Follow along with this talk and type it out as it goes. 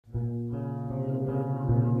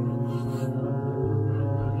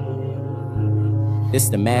This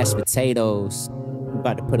the mashed potatoes. We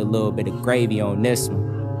about to put a little bit of gravy on this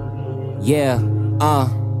one. Yeah,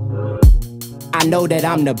 I know that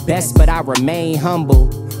I'm the best, but I remain humble.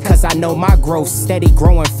 Cause I know my growth steady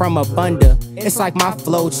growing from up under. It's like my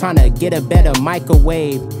flow tryna get a better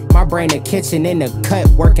microwave. My brain a kitchen in the cut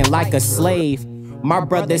working like a slave. My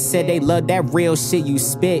brothers said they love that real shit you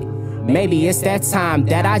spit. Maybe it's that time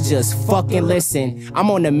that I just fucking listen. I'm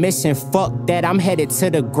on a mission, fuck that, I'm headed to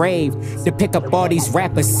the grave to pick up all these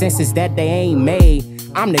rapper senses that they ain't made.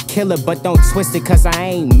 I'm the killer, but don't twist it cause I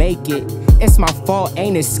ain't make it. It's my fault,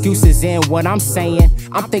 ain't excuses in what I'm saying.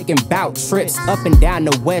 I'm thinking about trips up and down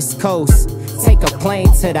the west coast. Take a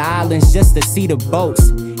plane to the islands just to see the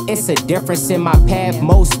boats. It's a difference in my path,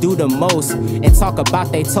 most do the most. And talk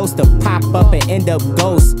about they toast to pop up and end up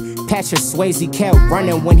ghost. Patrick Swayze kept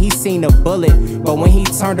running when he seen a bullet, but when he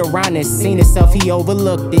turned around and seen himself, he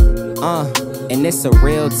overlooked it. And it's a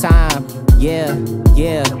real time. Yeah,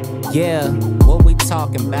 yeah, yeah. What we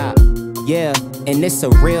talking about? Yeah, and it's a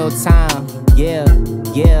real time. Yeah,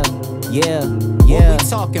 yeah, yeah, yeah. What we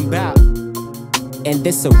talking about? And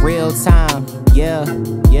this a real time. Yeah,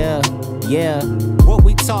 yeah, yeah. What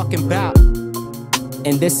we talking about?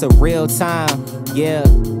 And this a real time. Yeah,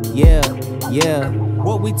 yeah, yeah.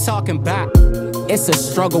 What we talking about? It's a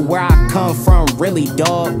struggle where I come from, really,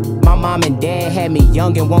 dog. My mom and dad had me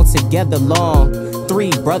young and won't together long. 3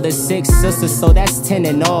 brothers, 6 sisters, so that's 10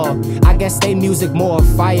 in all. I guess they music more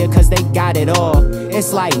fire cause they got it all.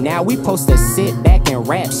 It's like now we supposed to sit back and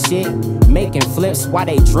rap shit, making flips while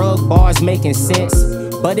they drug bars making sense.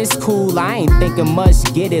 But it's cool, I ain't thinking much,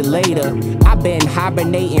 get it later. I been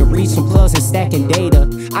hibernating, reaching plugs and stacking data.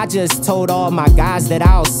 I just told all my guys that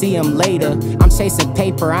I'll see them later. I'm chasing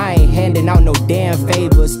paper, I ain't handing out no damn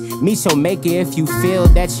favors. Meet your maker if you feel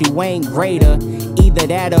that you ain't greater. Either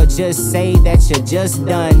that or just say that you're just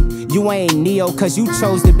done. You ain't Neo cause you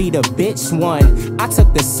chose to be the bitch one. I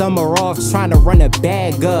took the summer off trying to run a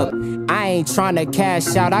bag up. I ain't trying to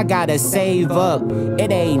cash out, I gotta save up.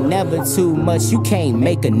 It ain't never too much, you can't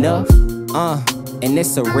make enough. And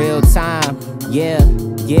it's a real time. Yeah,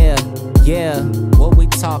 yeah, yeah. What we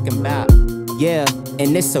talking about? Yeah,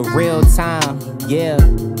 and it's a real time. Yeah,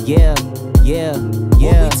 yeah, yeah,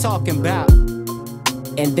 yeah. What we talking about?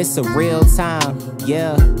 And this a real time.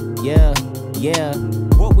 Yeah, yeah, yeah.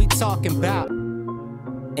 What we talking about?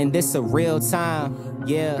 And this a real time.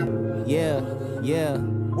 Yeah, yeah, yeah.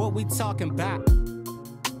 What we talking about?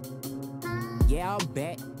 Yeah, I'll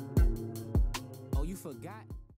bet.